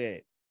like you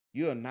said,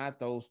 you're not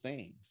those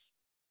things.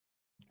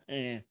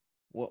 And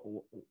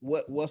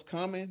what's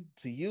coming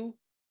to you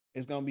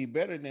is gonna be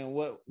better than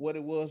what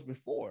it was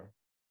before.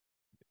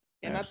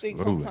 And I think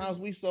Absolutely.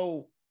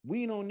 sometimes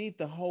we don't need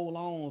to hold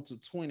on to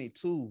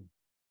 22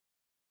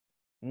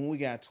 when we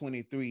got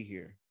 23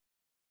 here.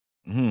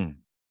 Mm-hmm.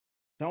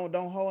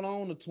 Don't hold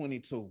on to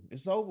 22.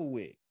 It's over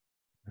with.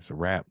 It's a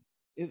wrap.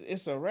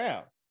 It's a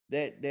wrap.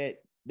 That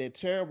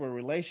terrible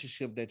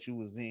relationship that you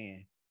was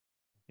in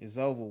is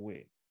over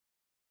with.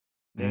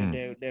 That Mm.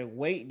 that that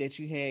weight that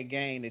you had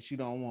gained that you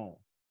don't want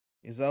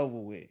is over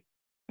with.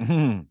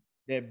 Mm-hmm.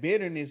 That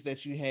bitterness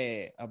that you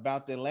had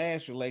about the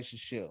last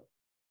relationship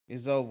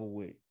is over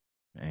with.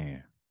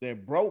 Man.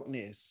 That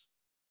brokenness,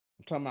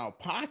 I'm talking about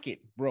pocket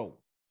broke,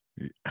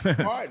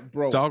 heart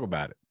broke. Talk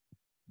about it.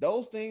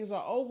 Those things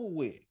are over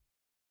with.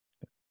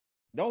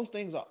 Those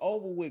things are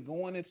over with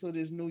going into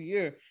this new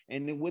year.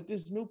 And then with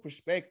this new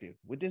perspective,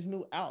 with this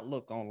new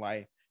outlook on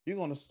life, you're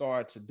going to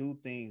start to do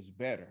things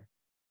better.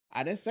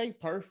 I didn't say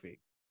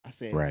perfect. I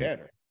said Right.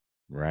 better.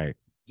 Right.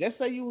 Just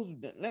say you was,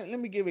 let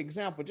me give an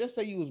example. Just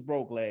say you was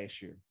broke last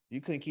year.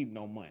 You couldn't keep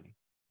no money.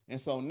 And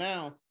so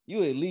now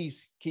you at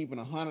least keeping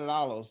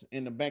 $100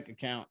 in the bank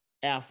account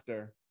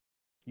after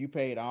you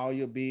paid all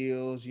your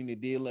bills, you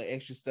did a little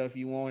extra stuff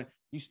you wanted,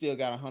 you still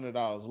got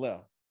 $100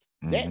 left.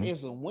 That Mm-hmm.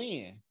 is a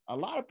win. A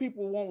lot of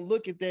people won't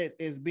look at that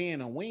as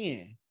being a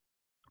win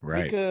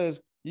Right.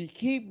 because you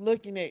keep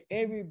looking at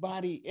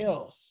everybody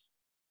else.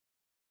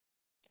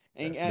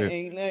 And, That's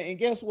it. and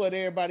guess what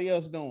everybody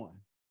else doing?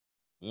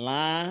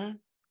 Lying,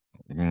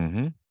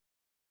 Mm-hmm.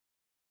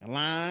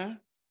 lying.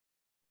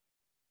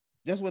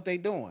 That's what they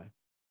doing.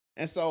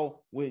 And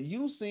so with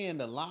you seeing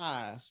the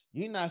lies,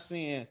 you're not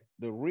seeing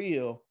the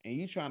real, and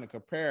you trying to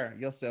compare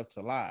yourself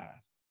to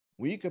lies.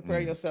 When you compare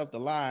yourself to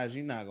lies,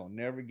 you're not gonna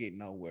never get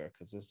nowhere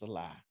because it's a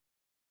lie.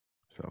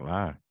 It's a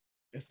lie.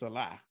 It's a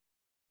lie.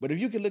 But if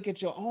you can look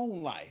at your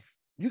own life,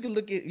 you can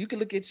look at you. You can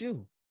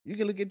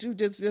look at you.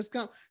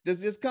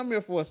 Just come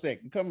here for a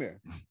second. Come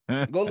here.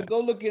 Go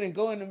look at it and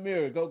go in the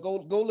mirror. Go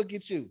look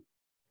at you.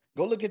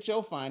 Go look at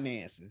your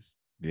finances.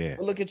 Yeah.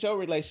 Go look at your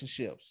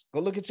relationships.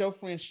 Go look at your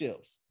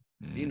friendships.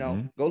 You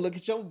know, go look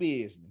at your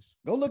business.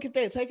 Go look at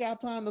that. Take our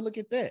time to look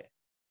at that.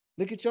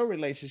 Look at your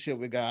relationship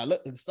with God.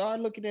 Start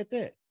looking at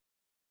that.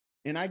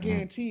 And I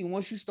guarantee you,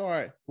 once you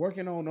start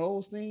working on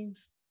those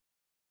things,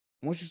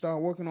 once you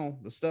start working on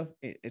the stuff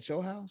at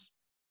your house,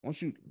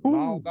 once you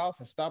log off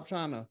and stop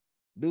trying to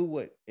do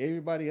what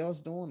everybody else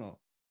doing or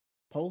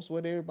post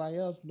what everybody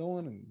else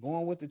doing and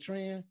going with the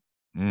trend,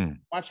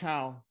 watch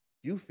how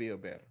you feel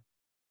better.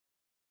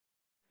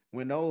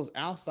 When those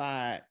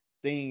outside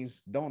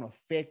things don't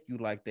affect you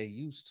like they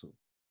used to.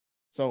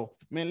 So,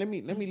 man, let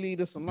me leave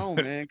this alone,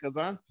 man, because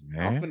I'm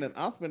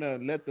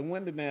finna let the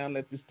window down,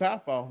 let this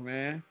top off,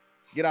 man.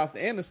 Get off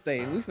the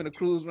interstate. We finna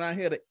cruise around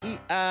here to Eat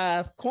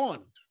Eyes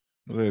Corner.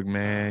 Look,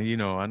 man, you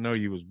know, I know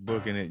you was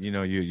booking it. You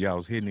know, y'all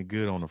was hitting it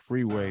good on the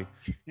freeway.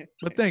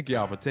 But thank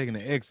y'all for taking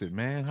the exit,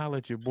 man. Holla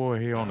at your boy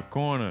here on the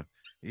corner.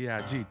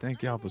 EIG,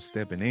 thank y'all for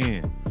stepping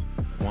in.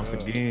 Once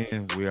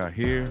again, we are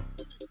here.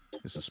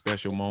 It's a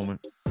special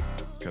moment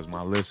because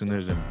my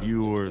listeners and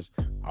viewers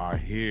are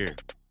here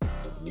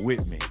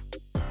with me.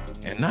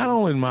 And not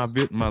only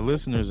my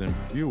listeners and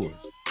viewers,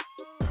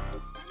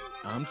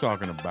 I'm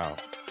talking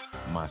about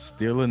my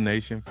Steeler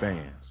Nation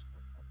fans.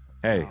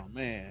 Hey, oh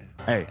man,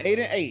 hey,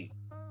 8-8.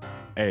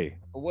 Hey,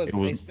 or was it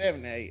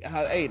 7-8?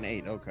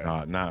 8-8. Okay.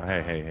 No.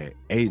 Hey,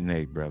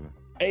 8-8, brother.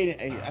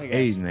 8-8. I got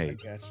 8-8. I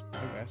got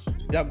you.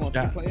 Y'all going to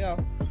the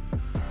playoff?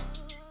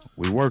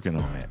 We working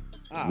on that.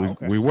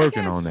 Okay. We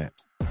working on that.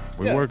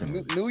 We're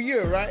working. New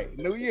year, right?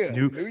 New year.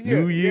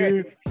 New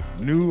year,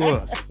 new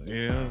us.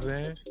 You know what I'm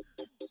saying?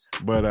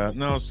 But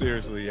no,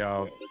 seriously,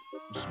 y'all.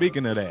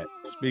 Speaking of that,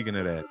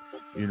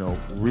 you know,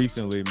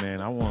 recently,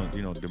 man, I want,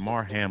 you know,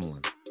 DeMar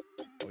Hamlin.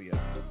 Oh yeah.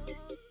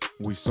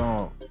 We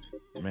saw,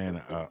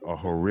 man, a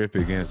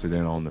horrific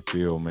incident on the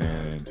field,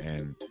 man,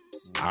 and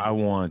I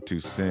want to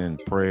send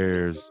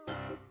prayers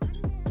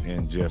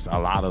and just a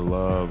lot of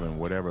love and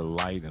whatever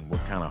light and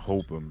what kind of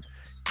hope and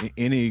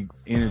any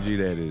energy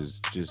that is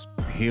just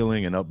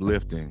healing and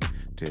uplifting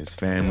to his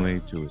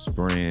family, to his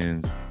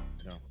friends.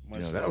 You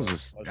know,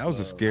 that was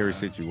a scary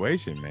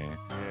situation, man.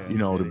 Yeah, you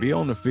know, to be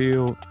on the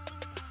field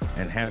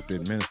and have to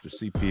administer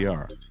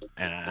CPR.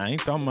 And I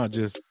ain't talking about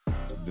just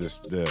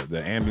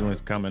the ambulance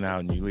coming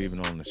out and you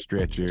leaving on the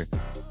stretcher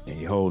and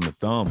you holding the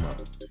thumb up.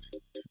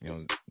 You know,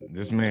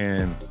 this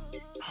man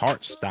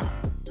heart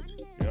stopped.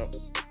 Yep.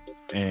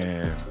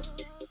 And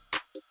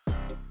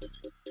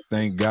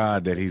thank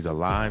God that he's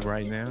alive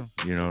right now.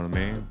 You know what I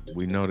mean?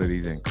 We know that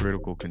he's in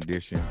critical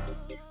condition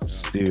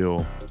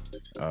still.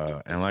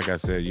 And like I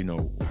said, you know,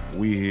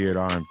 we here at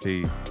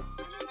RMT,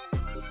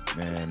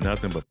 man,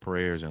 nothing but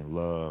prayers and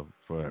love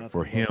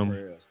for him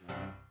prayers,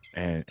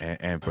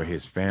 and for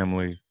his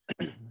family.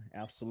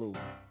 Absolutely.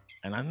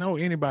 And I know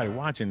anybody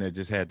watching that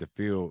just had to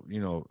feel,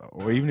 you know,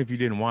 or even if you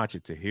didn't watch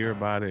it, to hear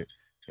about it,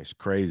 it's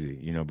crazy,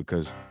 you know,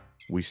 because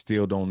we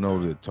still don't know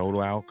the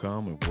total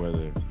outcome of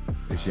whether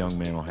this young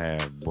man will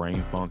have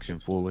brain function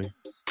fully,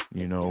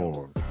 you know,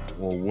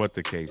 or what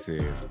the case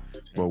is.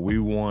 But we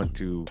want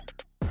to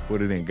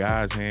put it in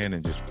God's hand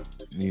and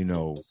just, you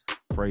know,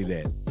 pray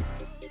that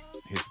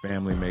his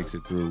family makes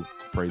it through,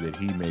 pray that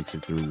he makes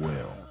it through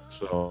well.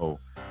 So,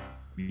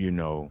 you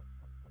know,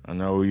 I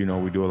know, you know,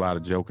 we do a lot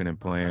of joking and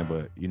playing,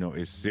 but, you know,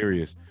 it's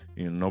serious.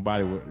 You know,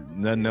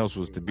 nothing else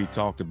was to be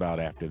talked about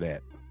after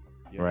that.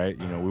 Yeah. Right.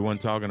 You know, we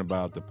weren't talking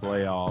about the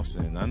playoffs,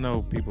 and I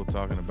know people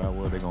talking about,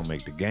 well, they're going to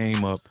make the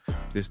game up,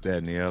 this, that,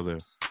 and the other.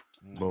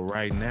 But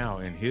right now,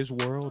 in his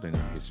world and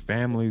in his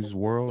family's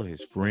world,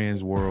 his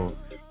friends' world,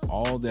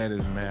 all that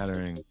is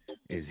mattering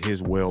is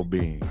his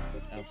well-being.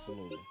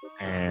 Absolutely.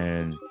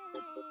 And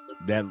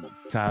that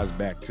ties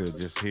back to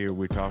just here,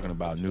 we're talking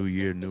about new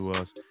year, new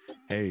us.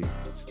 Hey,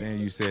 Stan,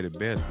 you said it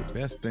best. The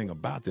best thing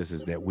about this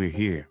is that we're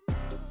here.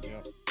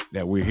 Yep.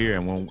 That we're here.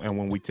 And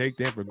when we take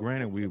that for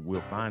granted,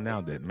 we'll find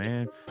out that,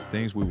 man,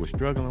 things we were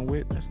struggling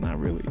with, that's not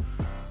really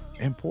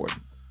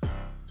important.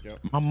 Yep.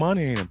 My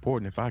money ain't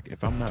important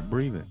if I'm not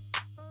breathing.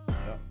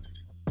 Yep.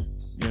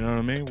 You know what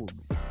I mean?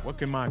 What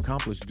can my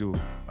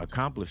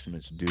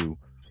accomplishments do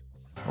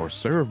or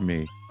serve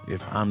me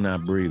if I'm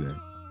not breathing?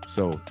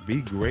 So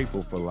be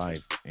grateful for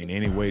life in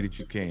any way that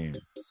you can.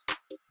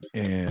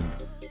 And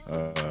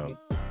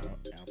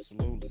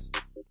absolutely.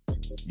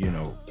 You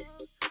know,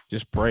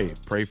 just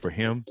pray for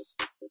him.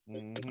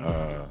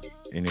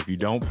 Mm-hmm. And if you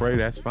don't pray,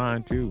 that's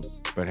fine too.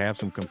 But have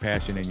some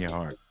compassion in your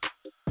heart.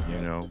 You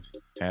know,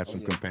 have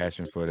some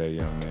compassion for that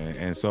young man.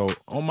 And so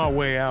on my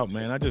way out,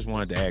 man, I just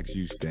wanted to ask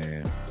you,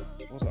 Stan.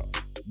 What's up?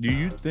 Do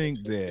you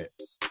think that,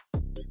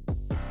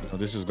 you know,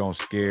 this is going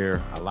to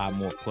scare a lot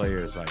more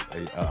players, like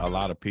a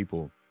lot of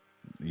people,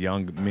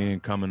 young men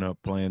coming up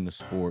playing the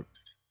sport?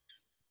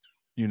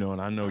 You know,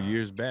 and I know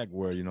years back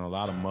where, you know, a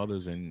lot of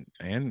mothers and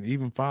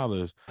even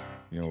fathers,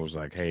 you know, was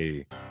like,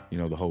 hey, you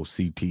know, the whole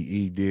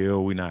CTE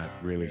deal, we're not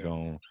really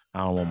going, I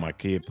don't want my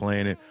kid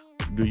playing it.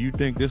 Do you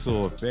think this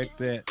will affect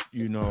that?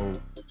 You know,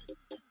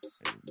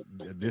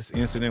 this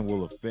incident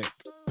will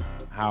affect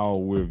how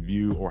we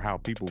view or how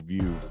people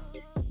view,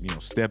 you know,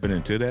 stepping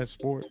into that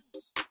sport?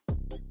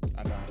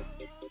 I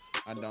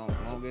don't.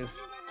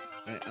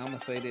 And I'm gonna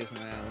say this,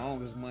 man. As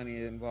long as money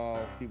is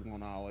involved, people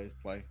gonna always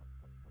play.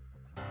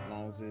 As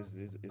long as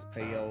it's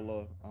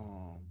payola,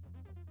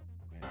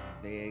 and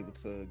they able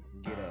to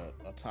get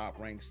a top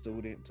ranked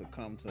student to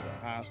come to the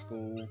high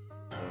school,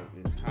 or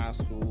if it's high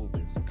school,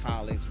 if it's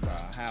college, buy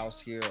a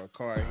house here or a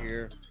car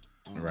here,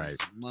 Right.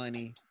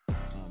 money,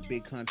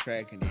 big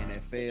contract in the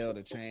NFL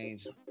to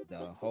change the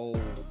whole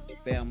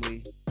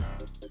family.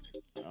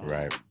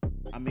 Right.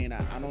 I mean,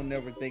 I don't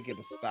never think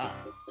it'll stop.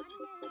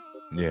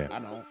 Yeah. I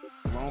don't.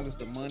 As long as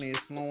the money is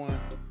flowing,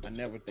 I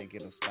never think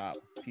it'll stop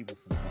people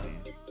from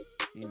playing.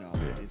 You know,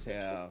 it's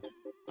how.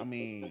 I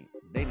mean,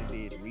 they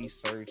did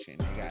research and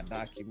they got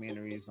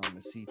documentaries on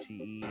the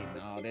CTE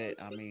and all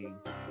that. I mean,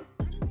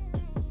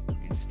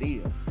 and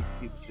still,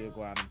 people still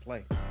go out and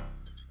play.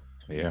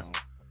 Yeah. You know,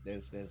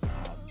 there's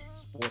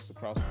sports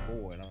across the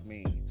board. I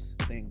mean,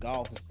 I think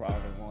golf is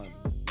probably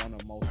one of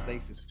the most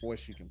safest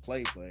sports you can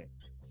play. But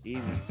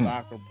even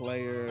soccer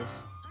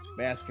players,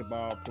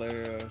 basketball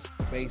players,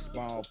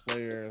 baseball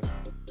players,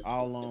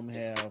 all of them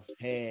have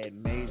had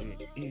major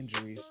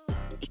injuries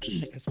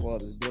as far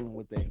as dealing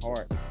with their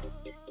heart.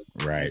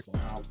 Right. So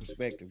our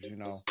perspectives, you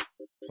know.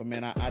 But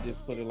man, I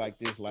just put it like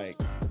this: like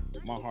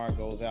my heart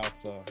goes out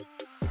to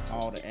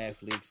all the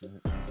athletes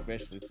and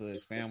especially to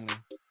his family.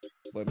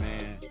 But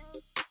man,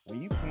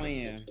 when you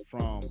playing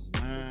from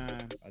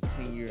 9 or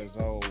 10 years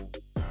old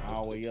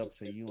all the way up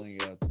to you in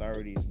your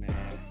 30s,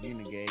 man, you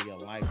done gave your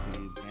life to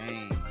these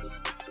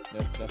games.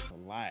 That's a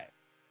lot.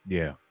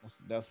 Yeah.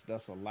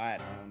 That's a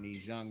lot on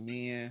these young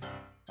men,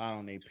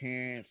 on their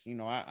parents. You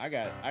know, I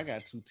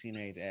got 2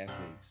 teenage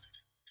athletes,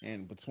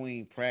 and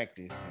between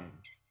practice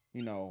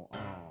and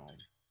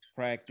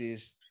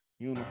practice,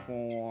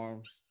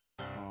 uniforms,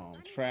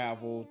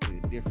 travel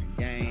to different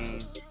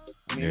games.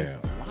 I mean, it's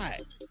a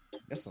lot.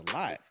 That's a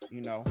lot,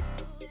 you know.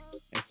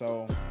 And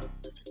so,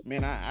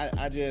 man,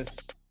 I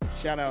just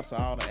shout out to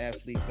all the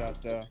athletes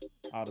out there,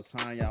 all the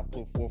time y'all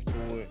put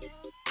forth to it,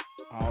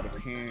 all the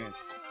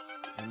parents,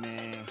 and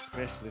man,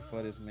 especially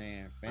for this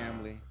man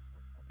family,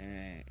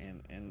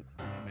 and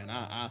man,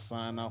 I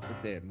sign off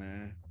with that,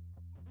 man.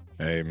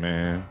 Hey,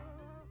 man,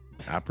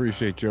 I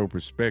appreciate your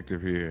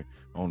perspective here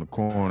on the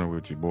corner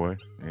with you, boy.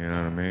 You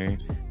know what I mean?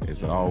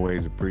 It's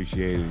always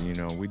appreciated. You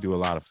know, we do a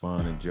lot of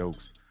fun and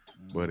jokes,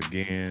 but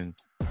again,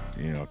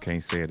 you know,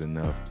 can't say it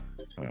enough.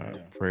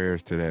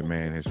 Prayers to that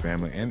man and his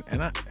family, and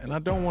I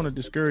don't want to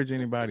discourage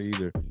anybody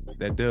either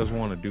that does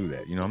want to do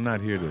that. You know, I'm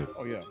not here to.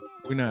 Oh yeah.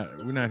 We're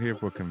not here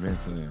for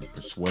convincing and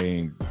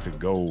persuading to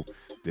go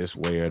this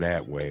way or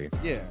that way.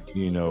 Yeah.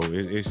 You know,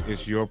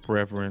 it's your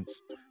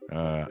preference.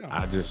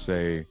 I just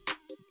say,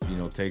 you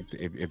know,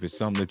 if it's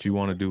something that you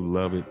want to do,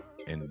 love it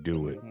and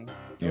do it.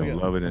 You know,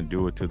 love it and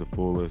do it to the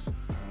fullest,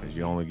 because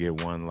you only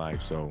get one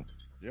life. So,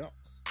 yeah.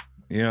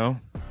 You know,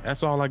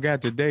 that's all I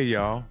got today,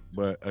 y'all.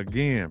 But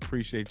again,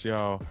 appreciate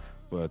y'all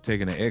for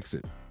taking the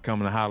exit,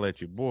 coming to holler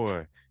at your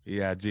boy,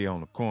 EIG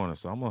on the corner.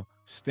 So I'm going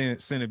to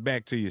send it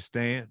back to you,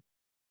 Stan.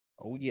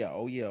 Oh, yeah.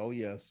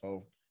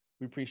 So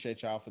we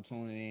appreciate y'all for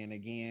tuning in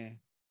again.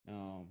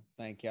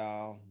 Thank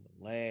y'all.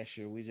 Last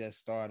year, we just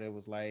started. It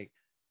was like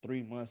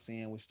 3 months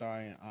in. We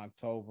started in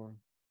October.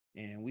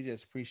 And we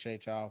just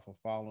appreciate y'all for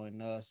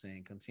following us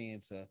and continue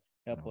to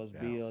help us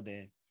build.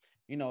 And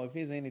you know, if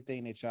there's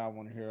anything that y'all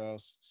want to hear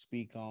us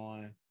speak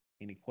on,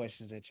 any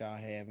questions that y'all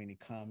have, any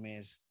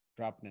comments,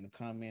 drop it in the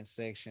comment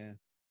section.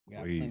 We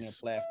got plenty of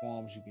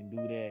platforms you can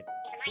do that.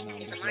 You know,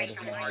 just let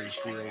us know how you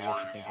feel, what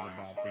you're thinking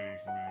about things,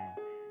 man.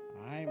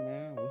 All right,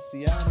 man. We'll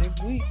see y'all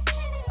next week.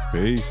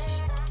 Peace.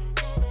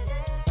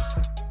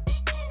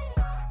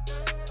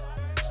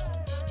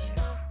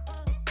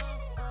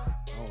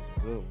 That was a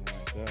good one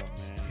right there, man.